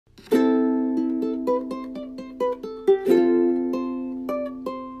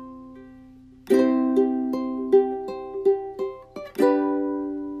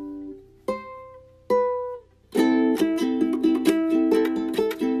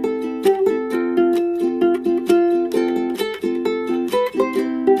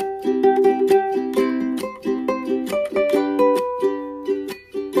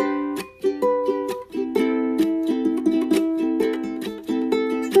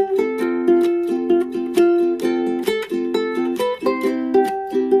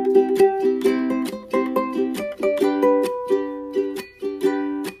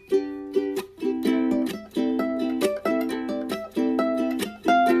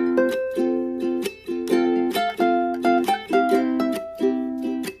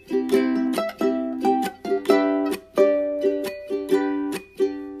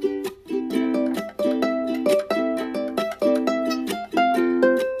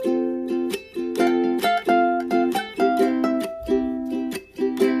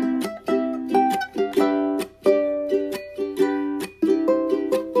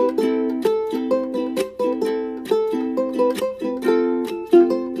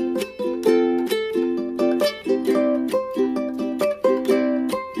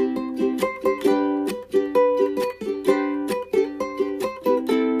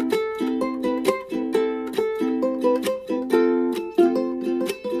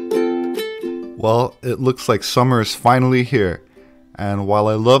Well, it looks like summer is finally here, and while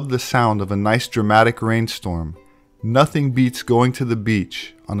I love the sound of a nice dramatic rainstorm, nothing beats going to the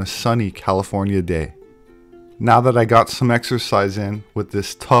beach on a sunny California day. Now that I got some exercise in with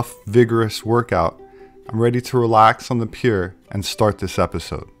this tough, vigorous workout, I'm ready to relax on the pier and start this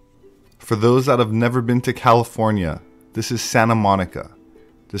episode. For those that have never been to California, this is Santa Monica,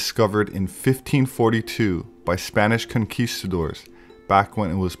 discovered in 1542 by Spanish conquistadors back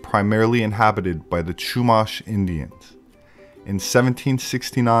when it was primarily inhabited by the Chumash Indians. In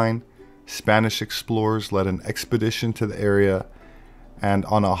 1769, Spanish explorers led an expedition to the area and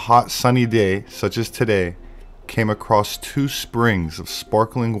on a hot sunny day such as today, came across two springs of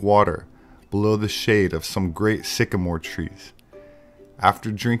sparkling water below the shade of some great sycamore trees.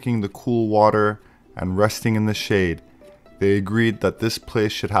 After drinking the cool water and resting in the shade, they agreed that this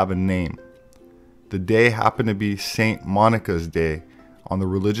place should have a name. The day happened to be Saint Monica's Day on the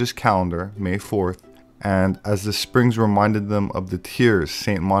religious calendar, May 4th, and as the springs reminded them of the tears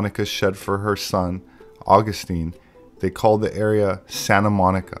Saint Monica shed for her son, Augustine, they called the area Santa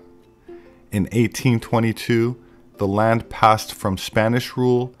Monica. In 1822, the land passed from Spanish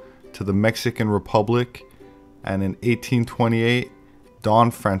rule to the Mexican Republic, and in 1828, Don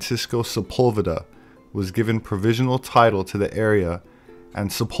Francisco Sepulveda was given provisional title to the area, and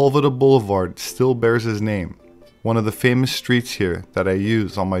Sepulveda Boulevard still bears his name, one of the famous streets here that I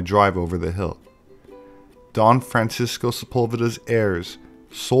use on my drive over the hill. Don Francisco Sepulveda's heirs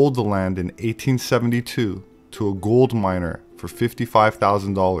sold the land in 1872 to a gold miner for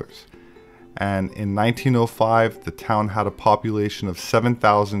 $55,000, and in 1905 the town had a population of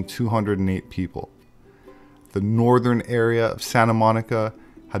 7,208 people. The northern area of Santa Monica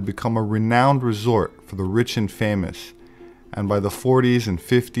had become a renowned resort for the rich and famous, and by the 40s and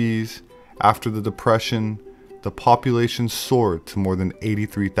 50s, after the Depression, the population soared to more than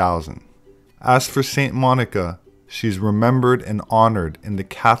 83,000. As for Saint Monica, she's remembered and honored in the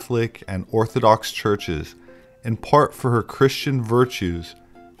Catholic and Orthodox churches, in part for her Christian virtues,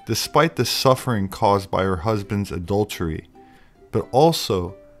 despite the suffering caused by her husband's adultery, but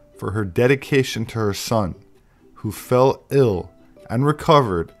also for her dedication to her son, who fell ill and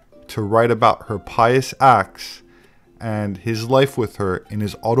recovered, to write about her pious acts and his life with her in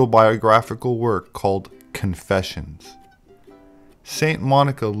his autobiographical work called Confessions. Saint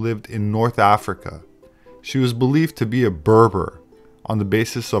Monica lived in North Africa. She was believed to be a Berber on the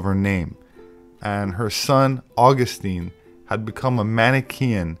basis of her name, and her son Augustine had become a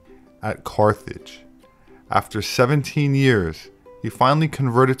Manichaean at Carthage. After 17 years, he finally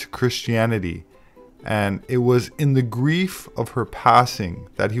converted to Christianity, and it was in the grief of her passing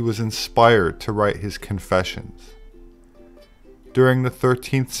that he was inspired to write his Confessions. During the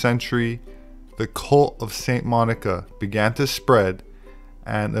 13th century, the cult of Saint Monica began to spread,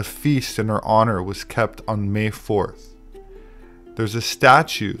 and a feast in her honor was kept on May 4th. There's a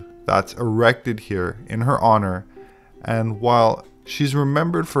statue that's erected here in her honor, and while she's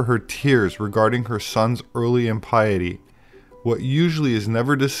remembered for her tears regarding her son's early impiety, what usually is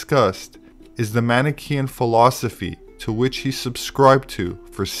never discussed is the Manichaean philosophy to which he subscribed to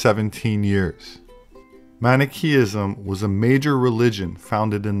for 17 years. Manichaeism was a major religion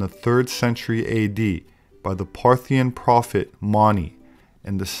founded in the 3rd century AD by the Parthian prophet Mani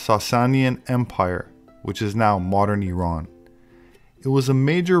in the Sasanian Empire, which is now modern Iran. It was a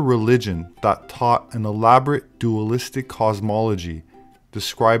major religion that taught an elaborate dualistic cosmology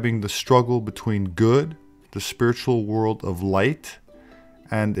describing the struggle between good, the spiritual world of light,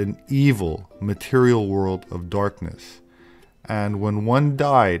 and an evil, material world of darkness. And when one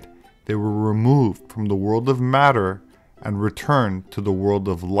died, they were removed from the world of matter and returned to the world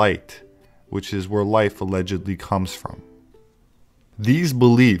of light, which is where life allegedly comes from. These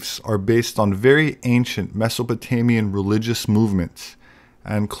beliefs are based on very ancient Mesopotamian religious movements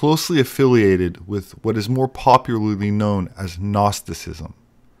and closely affiliated with what is more popularly known as Gnosticism.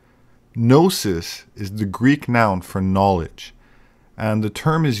 Gnosis is the Greek noun for knowledge, and the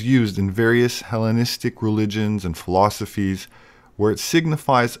term is used in various Hellenistic religions and philosophies where it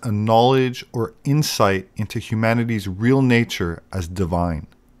signifies a knowledge or insight into humanity's real nature as divine.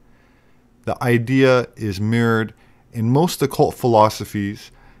 The idea is mirrored in most occult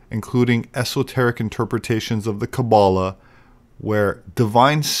philosophies, including esoteric interpretations of the Kabbalah, where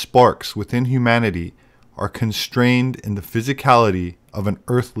divine sparks within humanity are constrained in the physicality of an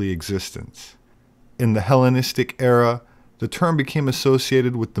earthly existence. In the Hellenistic era, the term became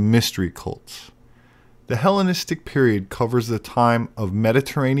associated with the mystery cults. The Hellenistic period covers the time of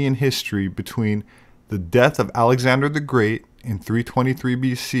Mediterranean history between the death of Alexander the Great in 323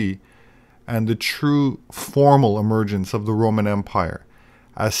 BC and the true formal emergence of the Roman Empire,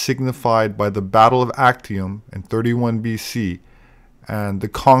 as signified by the Battle of Actium in 31 BC and the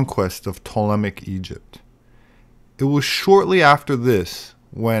conquest of Ptolemaic Egypt. It was shortly after this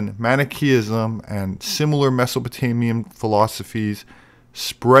when Manichaeism and similar Mesopotamian philosophies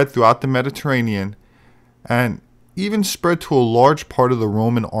spread throughout the Mediterranean and even spread to a large part of the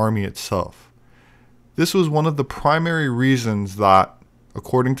Roman army itself. This was one of the primary reasons that,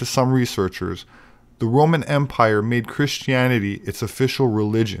 according to some researchers, the Roman Empire made Christianity its official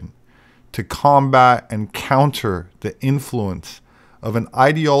religion to combat and counter the influence of an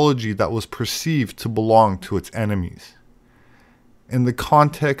ideology that was perceived to belong to its enemies. In the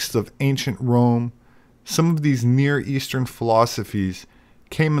context of ancient Rome, some of these Near Eastern philosophies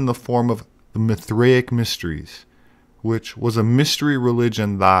came in the form of the Mithraic mysteries, which was a mystery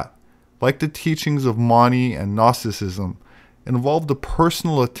religion that, like the teachings of Mani and Gnosticism, involved a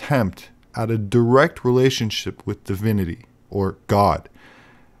personal attempt at a direct relationship with divinity, or God.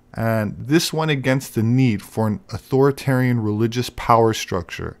 And this went against the need for an authoritarian religious power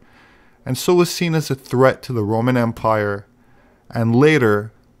structure, and so was seen as a threat to the Roman Empire, and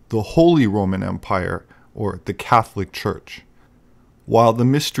later, the Holy Roman Empire, or the Catholic Church. While the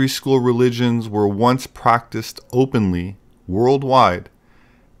mystery school religions were once practiced openly, worldwide,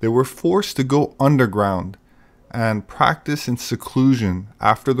 they were forced to go underground and practice in seclusion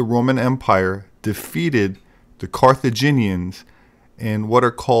after the Roman Empire defeated the Carthaginians in what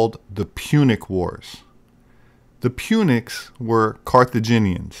are called the Punic Wars. The Punics were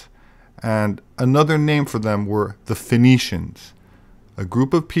Carthaginians, and another name for them were the Phoenicians, a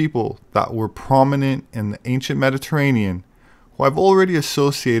group of people that were prominent in the ancient Mediterranean, who I've already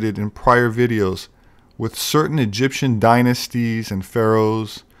associated in prior videos with certain Egyptian dynasties and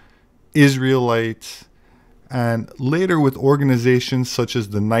pharaohs, Israelites, and later with organizations such as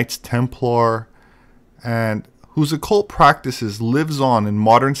the Knights Templar, and whose occult practices lives on in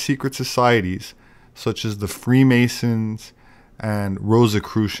modern secret societies such as the Freemasons and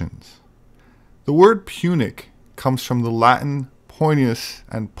Rosicrucians. The word Punic comes from the Latin Poenius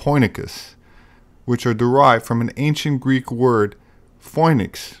and Poenicus, which are derived from an ancient Greek word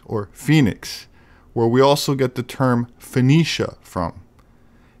phoenix or phoenix, where we also get the term Phoenicia from.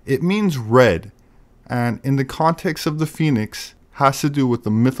 It means red, and in the context of the phoenix, has to do with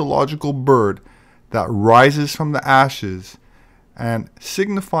the mythological bird that rises from the ashes and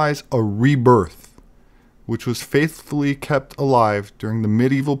signifies a rebirth, which was faithfully kept alive during the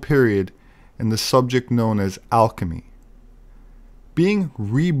medieval period in the subject known as alchemy. Being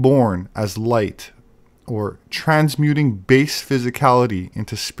reborn as light, or transmuting base physicality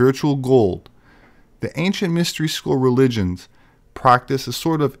into spiritual gold, the ancient mystery school religions practiced a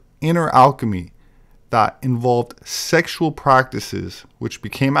sort of inner alchemy that involved sexual practices which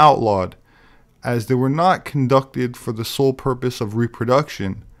became outlawed, as they were not conducted for the sole purpose of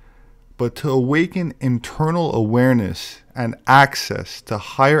reproduction, but to awaken internal awareness and access to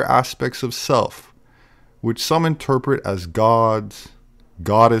higher aspects of self, which some interpret as gods,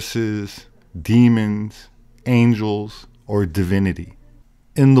 goddesses, demons, angels, or divinity.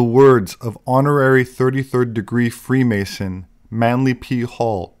 In the words of honorary 33rd degree Freemason Manly P.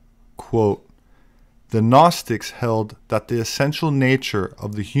 Hall, quote, "The Gnostics held that the essential nature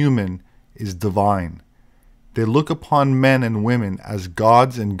of the human is divine. They look upon men and women as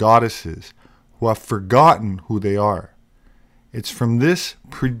gods and goddesses who have forgotten who they are. It's from this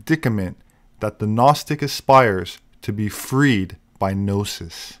predicament that the Gnostic aspires to be freed by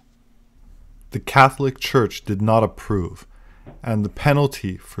gnosis." The Catholic Church did not approve, and the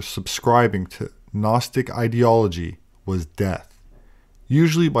penalty for subscribing to Gnostic ideology was death,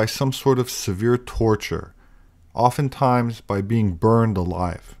 usually by some sort of severe torture, oftentimes by being burned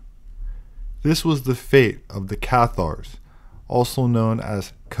alive. This was the fate of the Cathars, also known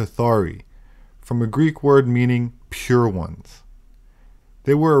as Cathari, from a Greek word meaning pure ones.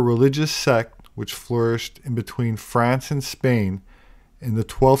 They were a religious sect which flourished in between France and Spain in the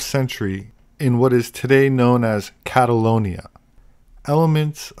 12th century in what is today known as Catalonia.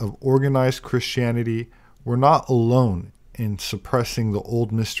 Elements of organized Christianity were not alone in suppressing the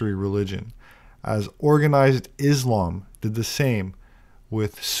old mystery religion, as organized Islam did the same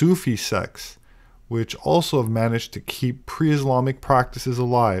with Sufi sects, which also have managed to keep pre-Islamic practices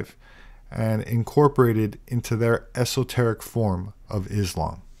alive and incorporated into their esoteric form of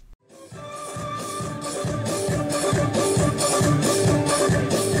Islam.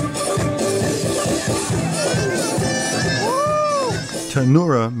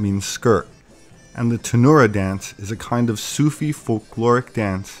 Tanura means skirt, and the Tanura dance is a kind of Sufi folkloric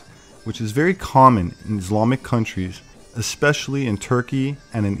dance which is very common in Islamic countries, especially in Turkey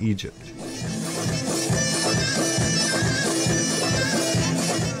and in Egypt.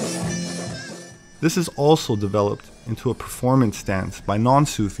 This is also developed into a performance dance by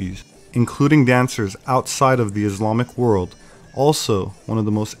non-Sufis, including dancers outside of the Islamic world, also one of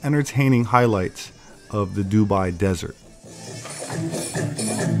the most entertaining highlights of the Dubai desert.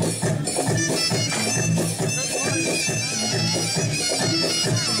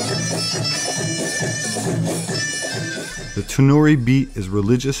 The Tanuri beat is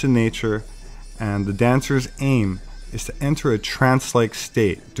religious in nature, and the dancer's aim is to enter a trance-like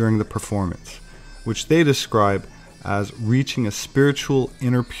state during the performance, which they describe as reaching a spiritual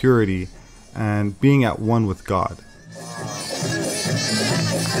inner purity and being at one with God.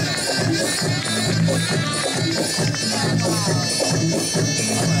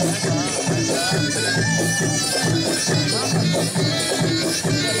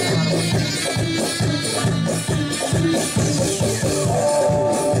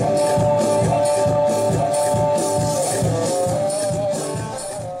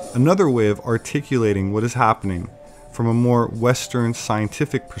 Another way of articulating what is happening from a more Western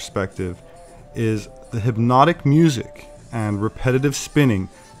scientific perspective is the hypnotic music and repetitive spinning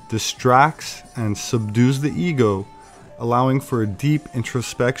distracts and subdues the ego, allowing for a deep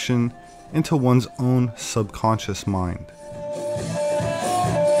introspection into one's own subconscious mind.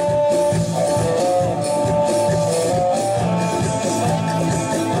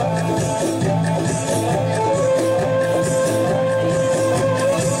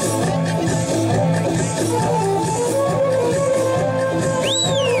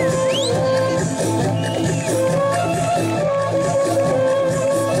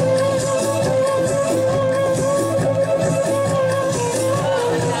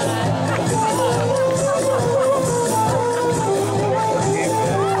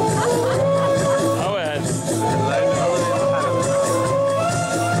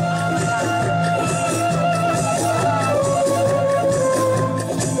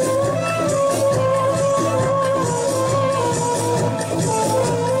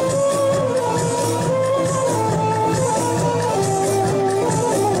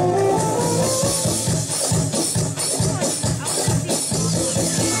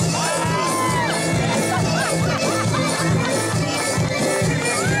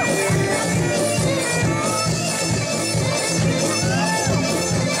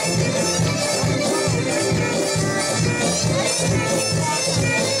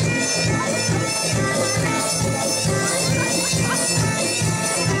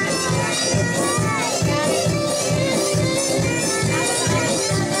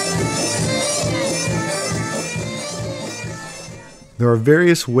 There are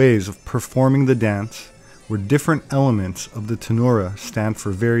various ways of performing the dance where different elements of the Tanura stand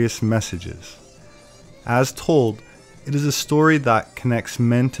for various messages. As told, it is a story that connects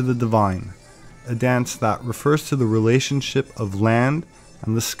men to the divine, a dance that refers to the relationship of land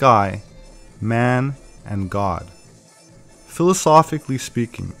and the sky, man and God. Philosophically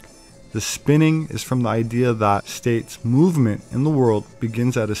speaking, the spinning is from the idea that states movement in the world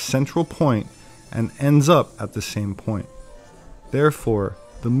begins at a central point and ends up at the same point. Therefore,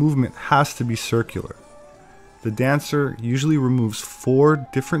 the movement has to be circular. The dancer usually removes 4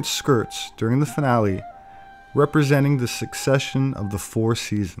 different skirts during the finale, representing the succession of the 4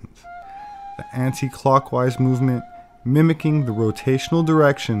 seasons. The anti-clockwise movement mimicking the rotational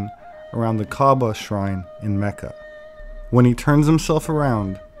direction around the Kaaba shrine in Mecca. When he turns himself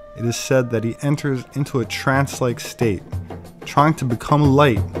around, it is said that he enters into a trance-like state, trying to become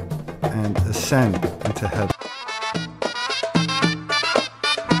light and ascend into heaven.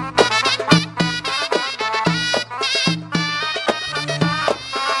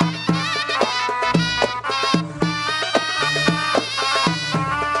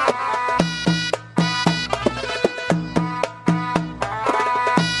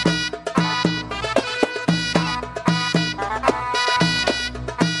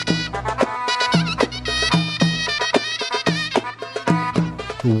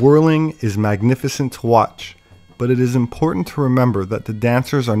 The whirling is magnificent to watch, but it is important to remember that the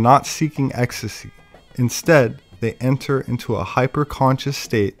dancers are not seeking ecstasy. Instead, they enter into a hyper-conscious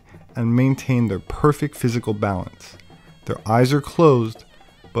state and maintain their perfect physical balance. Their eyes are closed,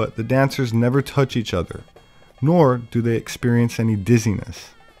 but the dancers never touch each other, nor do they experience any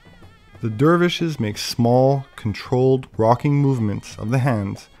dizziness. The dervishes make small, controlled, rocking movements of the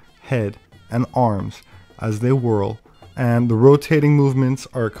hands, head, and arms as they whirl, and the rotating movements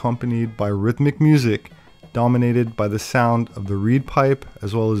are accompanied by rhythmic music dominated by the sound of the reed pipe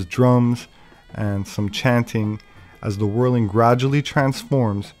as well as drums and some chanting as the whirling gradually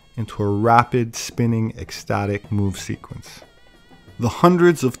transforms into a rapid spinning ecstatic move sequence. The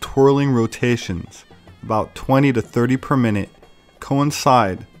hundreds of twirling rotations, about 20 to 30 per minute,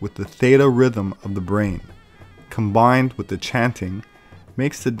 coincide with the theta rhythm of the brain, combined with the chanting,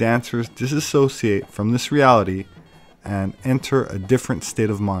 makes the dancers disassociate from this reality and enter a different state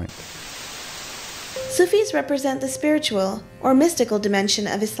of mind. Sufis represent the spiritual or mystical dimension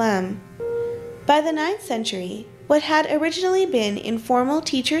of Islam. By the 9th century, what had originally been informal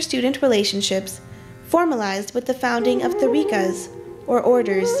teacher-student relationships formalized with the founding of tariqas, or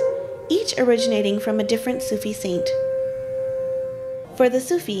orders, each originating from a different Sufi saint. For the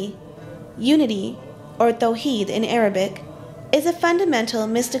Sufi, unity, or tawheed in Arabic, is a fundamental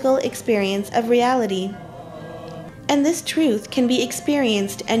mystical experience of reality, and this truth can be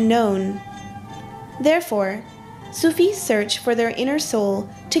experienced and known. Therefore, Sufis search for their inner soul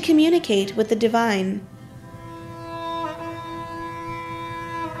to communicate with the divine.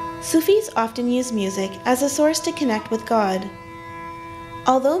 Sufis often use music as a source to connect with God.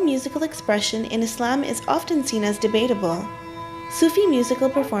 Although musical expression in Islam is often seen as debatable, Sufi musical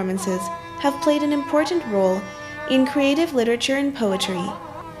performances have played an important role in creative literature and poetry.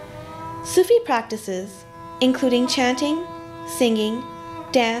 Sufi practices, including chanting, singing,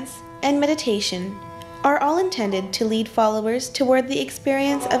 dance, and meditation, are all intended to lead followers toward the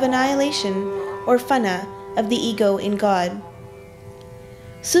experience of annihilation or fana of the ego in God.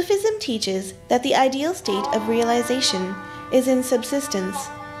 Sufism teaches that the ideal state of realization is in subsistence,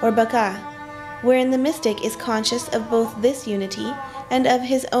 or baka, wherein the mystic is conscious of both this unity and of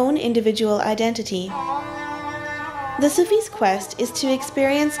his own individual identity. The Sufi's quest is to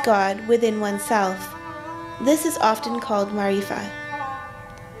experience God within oneself. This is often called marifa.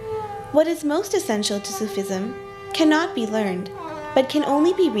 What is most essential to Sufism cannot be learned, but can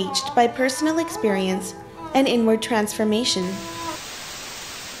only be reached by personal experience and inward transformation.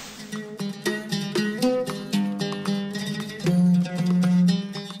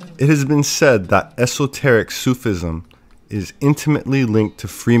 It has been said that esoteric Sufism is intimately linked to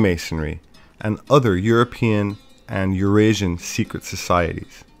Freemasonry and other European and Eurasian secret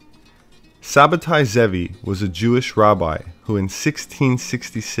societies. Sabbatai Zevi was a Jewish rabbi who in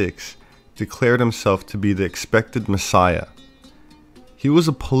 1666 declared himself to be the expected Messiah. He was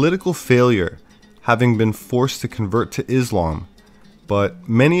a political failure, having been forced to convert to Islam, but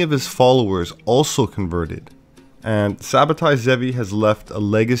many of his followers also converted, and Sabbatai Zevi has left a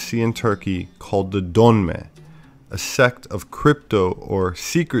legacy in Turkey called the Donme, a sect of crypto or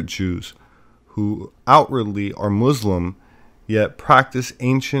secret Jews who outwardly are Muslim, yet practice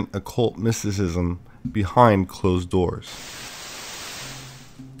ancient occult mysticism behind closed doors.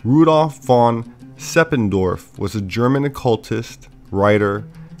 Rudolf von Seppendorf was a German occultist, writer,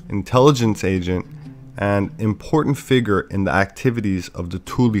 intelligence agent, and important figure in the activities of the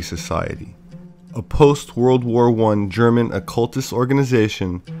Thule Society, a post-World War I German occultist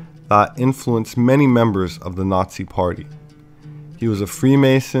organization that influenced many members of the Nazi Party. He was a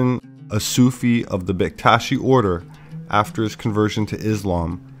Freemason, a Sufi of the Bektashi order after his conversion to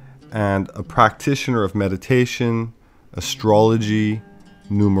Islam, and a practitioner of meditation, astrology,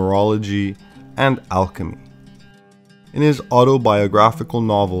 numerology, and alchemy. In his autobiographical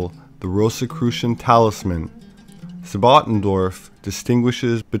novel, The Rosicrucian Talisman, Sepehr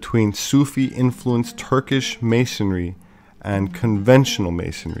distinguishes between Sufi-influenced Turkish masonry and conventional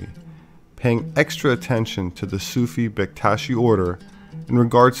masonry, paying extra attention to the Sufi Bektashi order in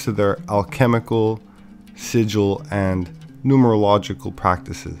regards to their alchemical, sigil, and numerological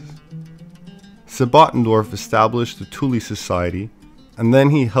practices. Sepehr established the Thule Society, and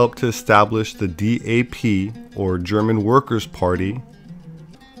then he helped to establish the DAP, or German Workers' Party.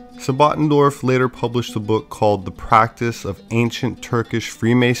 Sepehr later published a book called The Practice of Ancient Turkish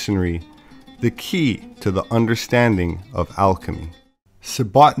Freemasonry, the key to the understanding of alchemy.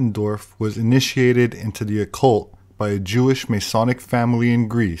 Sepehr was initiated into the occult by a Jewish Masonic family in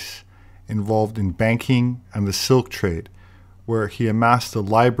Greece, involved in banking and the silk trade, where he amassed a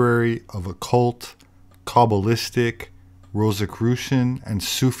library of occult, Kabbalistic, Rosicrucian, and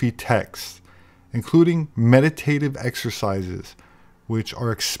Sufi texts, including meditative exercises, which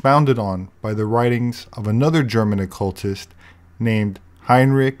are expounded on by the writings of another German occultist named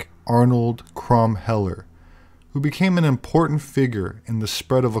Heinrich Arnold Krumm-Heller, who became an important figure in the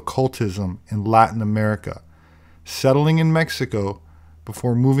spread of occultism in Latin America, settling in Mexico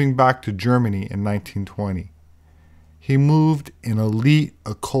before moving back to Germany in 1920. He moved in elite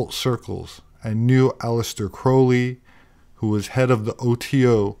occult circles and knew Aleister Crowley, who was head of the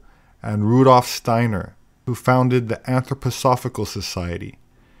OTO, and Rudolf Steiner, who founded the Anthroposophical Society.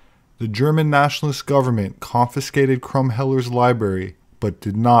 The German nationalist government confiscated Krumm-Heller's library but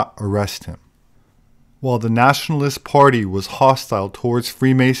did not arrest him. While the Nationalist Party was hostile towards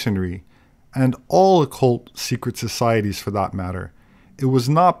Freemasonry, and all occult secret societies for that matter, it was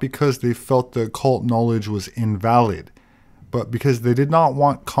not because they felt the occult knowledge was invalid, but because they did not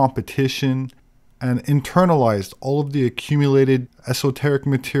want competition and internalized all of the accumulated esoteric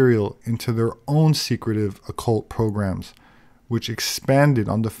material into their own secretive occult programs, which expanded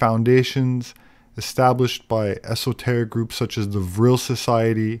on the foundations established by esoteric groups such as the Vril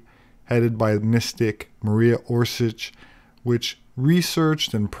Society, headed by mystic Maria Orsic, which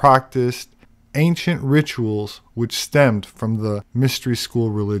researched and practiced ancient rituals which stemmed from the mystery school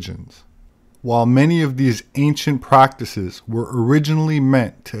religions. While many of these ancient practices were originally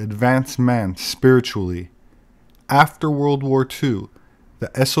meant to advance man spiritually, after World War II,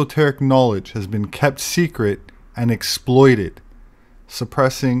 the esoteric knowledge has been kept secret and exploited,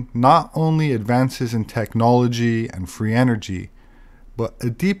 suppressing not only advances in technology and free energy, but a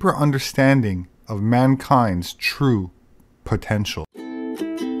deeper understanding of mankind's true potential.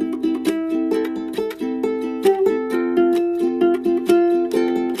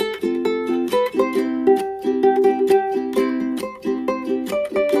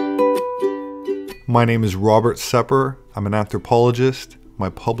 My name is Robert Sepehr. I'm an anthropologist. My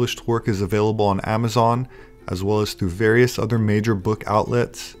published work is available on Amazon, as well as through various other major book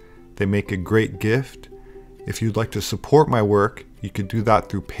outlets. They make a great gift. If you'd like to support my work, you could do that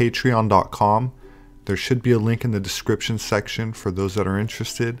through patreon.com. There should be a link in the description section for those that are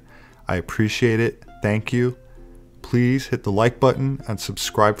interested. I appreciate it. Thank you. Please hit the like button and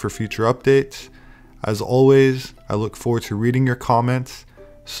subscribe for future updates. As always, I look forward to reading your comments,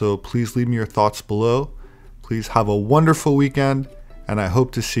 so please leave me your thoughts below. Please have a wonderful weekend, and I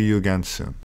hope to see you again soon.